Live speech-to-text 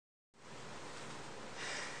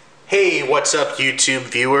Hey, what's up YouTube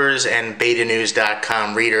viewers and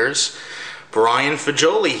betanews.com readers? Brian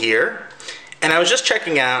Fagioli here, and I was just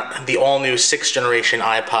checking out the all-new 6th generation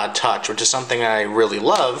iPod Touch, which is something I really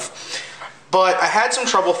love, but I had some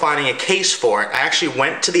trouble finding a case for it. I actually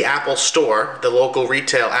went to the Apple store, the local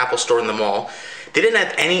retail Apple store in the mall. They didn't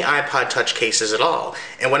have any iPod Touch cases at all.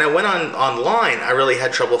 And when I went online, I really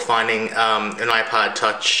had trouble finding an iPod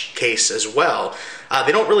Touch case as well.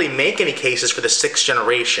 They don't really make any cases for the 6th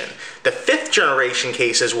generation. The 5th generation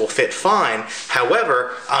cases will fit fine.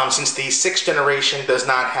 However, since the 6th generation does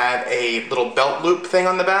not have a little belt loop thing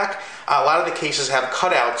on the back, a lot of the cases have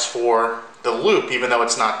cutouts for the loop, even though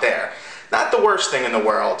it's not there. Not the worst thing in the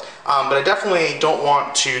world, but I definitely don't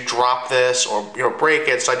want to drop this or break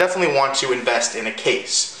it, so I definitely want to invest in a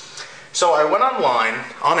case. So I went online,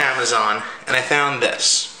 on Amazon, and I found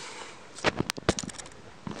this.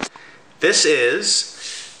 This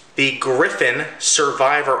is the Griffin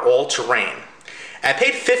Survivor All-Terrain. I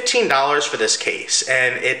paid $15 for this case,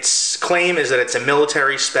 and its claim is that it's a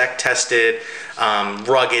military spec tested,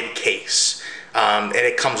 rugged case. And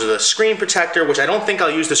it comes with a screen protector, which I don't think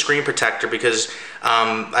I'll use the screen protector because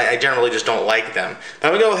I generally just don't like them. But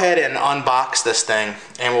I'm going to go ahead and unbox this thing,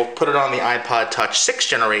 and we'll put it on the iPod Touch 6th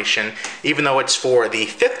generation, even though it's for the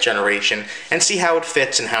 5th generation, and see how it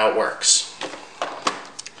fits and how it works.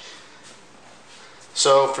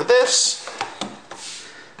 So for this,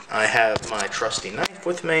 I have my trusty knife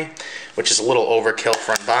with me, which is a little overkill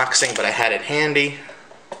for unboxing, but I had it handy.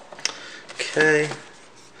 Okay.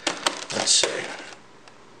 Let's see.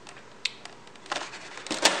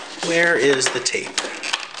 Where is the tape?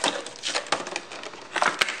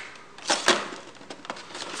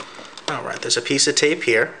 Alright, there's a piece of tape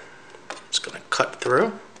here. I'm just going to cut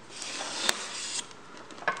through.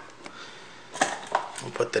 I'll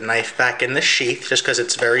put the knife back in the sheath just because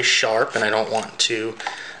it's very sharp and I don't want to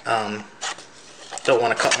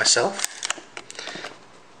cut myself.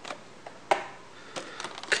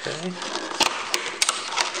 Okay.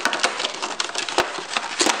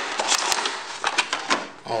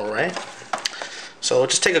 Alright, so we'll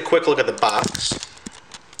just take a quick look at the box.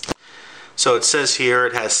 So it says here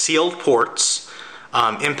it has sealed ports,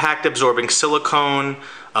 impact absorbing silicone,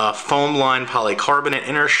 foam lined polycarbonate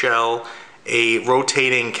inner shell, a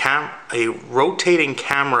rotating camera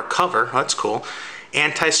cover, that's cool,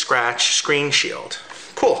 anti-scratch screen shield.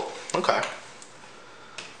 Cool, okay.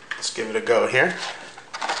 Let's give it a go here.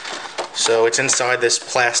 So it's inside this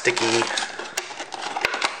plasticky,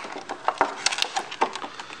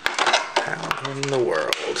 in the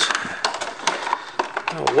world.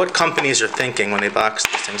 Oh, what companies are thinking when they box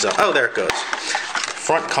these things up? Oh, there it goes. The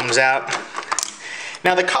front comes out.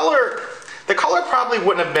 Now the color probably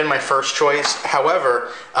wouldn't have been my first choice.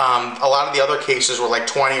 However, a lot of the other cases were like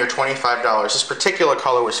 $20 or $25. This particular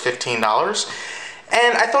color was $15.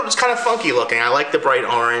 And I thought it was kind of funky looking. I like the bright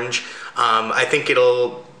orange. I think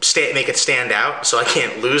it'll make it stand out so I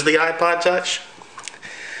can't lose the iPod Touch.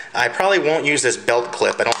 I probably won't use this belt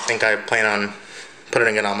clip. I don't think I plan on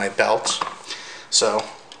putting it on my belt. So,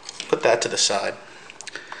 put that to the side.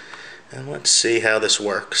 And let's see how this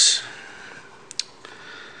works.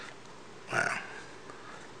 Wow.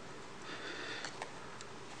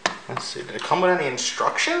 Let's see, did it come with any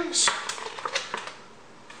instructions?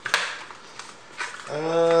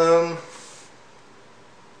 No,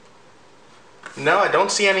 I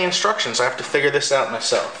don't see any instructions. I have to figure this out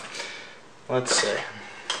myself. Let's see.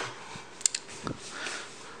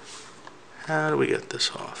 How do we get this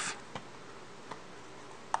off?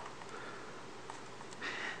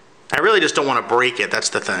 I really just don't want to break it, that's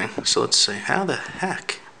the thing. So let's see, how the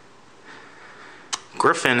heck?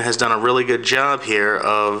 Griffin has done a really good job here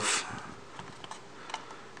of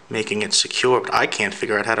making it secure, but I can't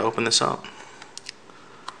figure out how to open this up.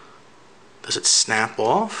 Does it snap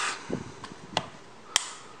off?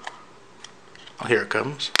 Oh, here it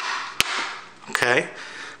comes. Okay.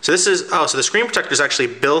 So this is, oh, so the screen protector is actually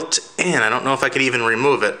built in. I don't know if I could even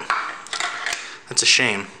remove it. That's a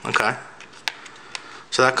shame. Okay.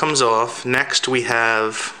 So that comes off. Next we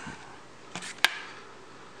have,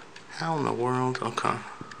 how in the world? Okay.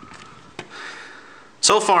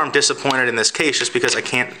 So far I'm disappointed in this case just because I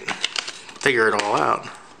can't figure it all out.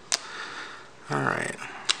 Alright.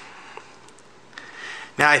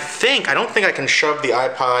 Now I don't think I can shove the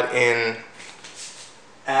iPod in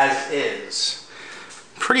as is.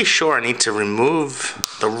 Pretty sure I need to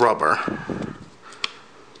remove the rubber.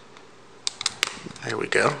 There we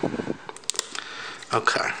go.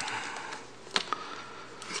 Okay.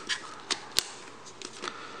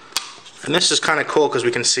 And this is kind of cool because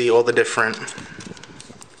we can see all the different.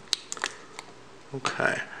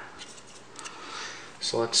 Okay.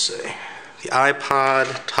 So let's see. The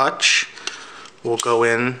iPod Touch will go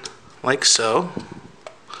in like so.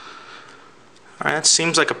 Alright, that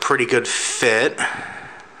seems like a pretty good fit.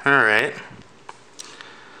 Alright.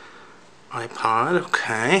 iPod,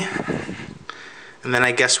 okay. And then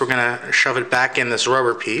I guess we're gonna shove it back in this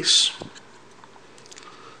rubber piece.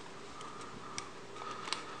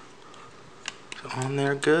 So on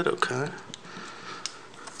there, good, okay.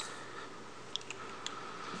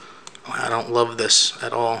 Oh, I don't love this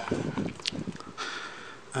at all.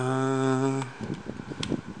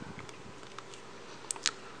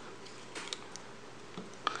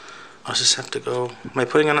 I'll just have to go. Am I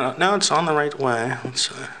putting it on? No, it's on the right way. Let's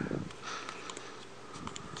see.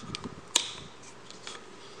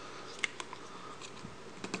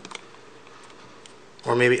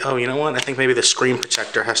 Or maybe, oh, you know what? I think maybe the screen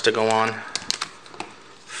protector has to go on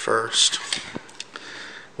first.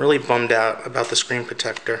 Really bummed out about the screen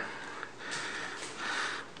protector.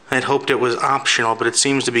 I'd hoped it was optional, but it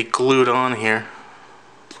seems to be glued on here.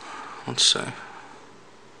 Let's see.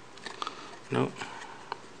 Nope.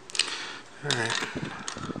 Alright.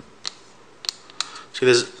 See,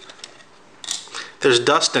 there's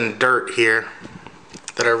dust and dirt here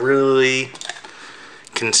that I really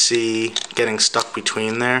can see getting stuck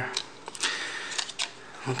between there.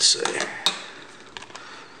 Let's see.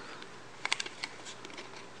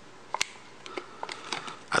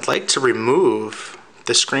 I'd like to remove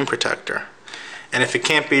the screen protector, and if it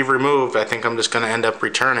can't be removed, I think I'm just going to end up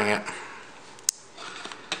returning it.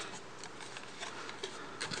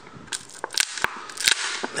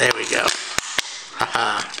 There we go.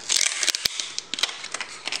 Haha.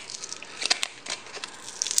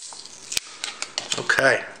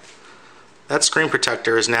 Okay. That screen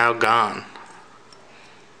protector is now gone.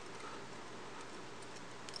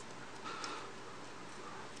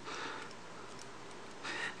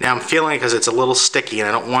 Now I'm feeling it because it's a little sticky, and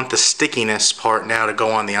I don't want the stickiness part now to go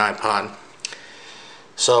on the iPod.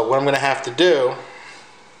 So what I'm going to have to do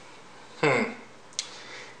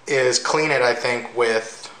is clean it, I think,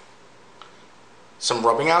 with some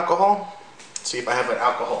rubbing alcohol. See if I have an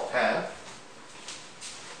alcohol pad.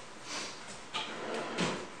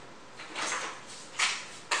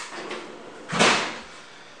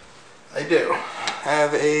 I do. I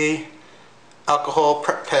have a alcohol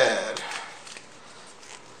prep pad.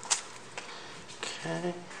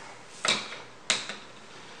 Okay.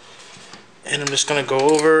 And I'm just going to go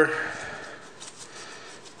over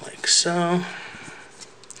like so.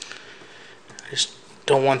 I just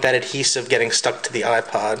don't want that adhesive getting stuck to the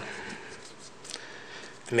iPod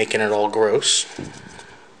and making it all gross.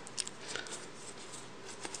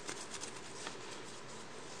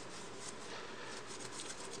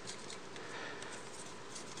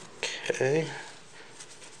 Okay.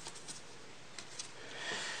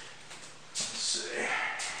 Let's see.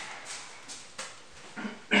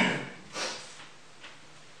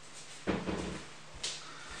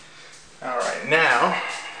 Alright, now I'm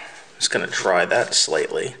just going to dry that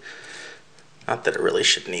slightly. Not that it really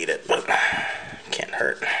should need it, but it can't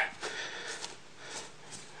hurt.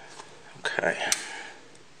 Okay.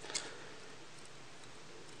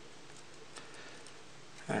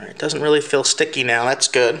 Alright, doesn't really feel sticky now, that's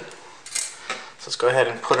good. So let's go ahead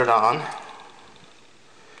and put it on.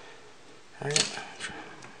 Alright.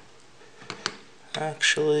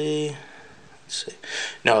 Actually, let's see.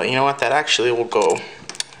 No, you know what? That actually will go.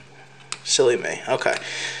 Silly me. Okay.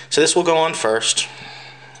 So this will go on first.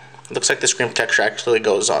 It looks like the screen protector actually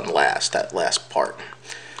goes on last, that last part.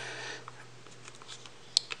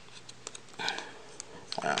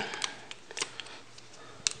 Wow.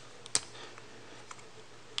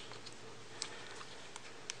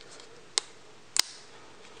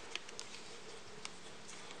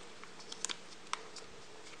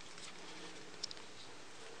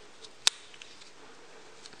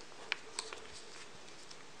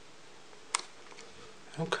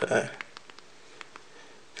 Okay.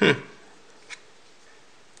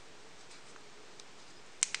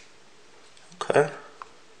 Okay.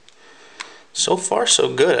 So far,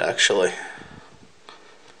 so good, actually.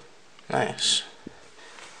 Nice.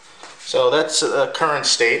 So that's the current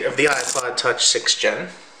state of the iPod Touch 6th Gen.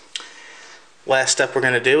 Last step we're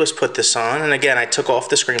going to do is put this on, and again, I took off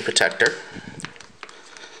the screen protector.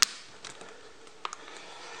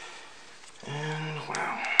 And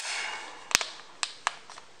wow.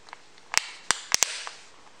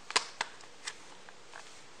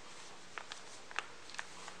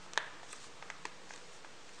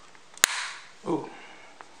 Ooh.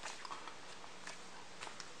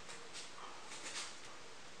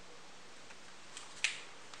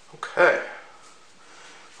 Okay.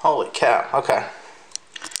 Holy cow. Okay.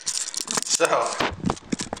 So,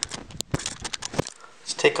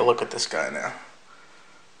 take a look at this guy now.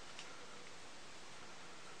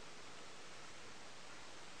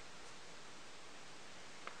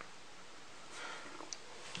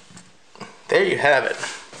 There you have it.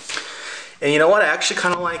 And you know what? I actually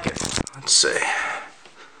kind of like it. Let's see.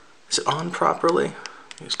 Is it on properly?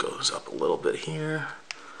 This goes up a little bit here.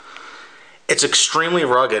 It's extremely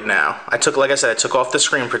rugged now. Like I said, I took off the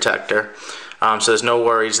screen protector, so there's no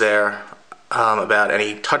worries there about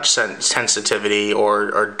any touch sensitivity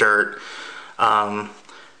or dirt.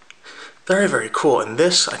 Very, very cool. And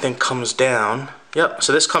this, I think, comes down. Yep,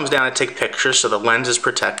 so this comes down to take pictures, so the lens is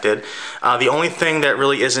protected. The only thing that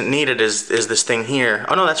really isn't needed is this thing here.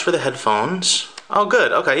 Oh no, that's for the headphones. Oh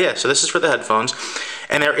good, okay, yeah, so this is for the headphones.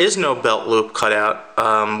 And there is no belt loop cut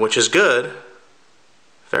out, which is good.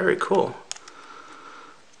 Very cool.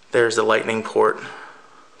 There's the lightning port,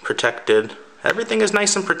 protected. Everything is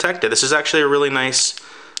nice and protected. This is actually a really nice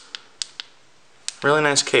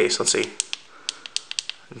case. Let's see.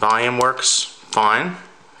 Volume works fine,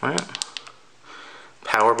 right?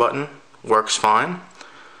 Power button works fine.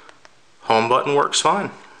 Home button works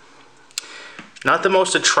fine. Not the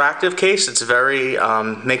most attractive case. It's very,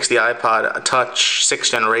 makes the iPod Touch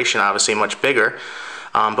 6th generation obviously much bigger.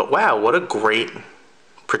 But wow, what a great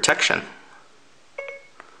protection.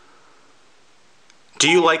 Do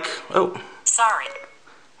you like, oh. Sorry.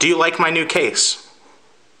 Do you like my new case?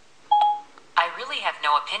 I really have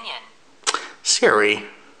no opinion. Siri.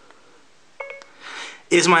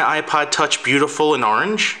 Is my iPod Touch beautiful in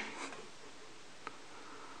orange?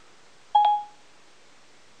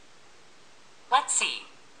 Let's see.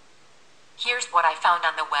 Here's what I found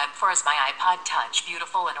on the web for is my iPod Touch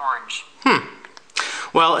beautiful in orange.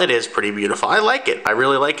 Well, it is pretty beautiful. I like it. I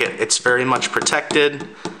really like it. It's very much protected.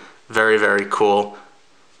 Very, very cool.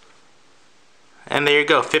 And there you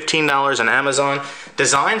go, $15 on Amazon.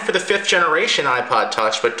 Designed for the 5th generation iPod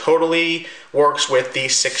Touch, but totally works with the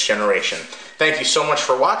 6th generation. Thank you so much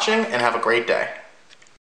for watching, and have a great day.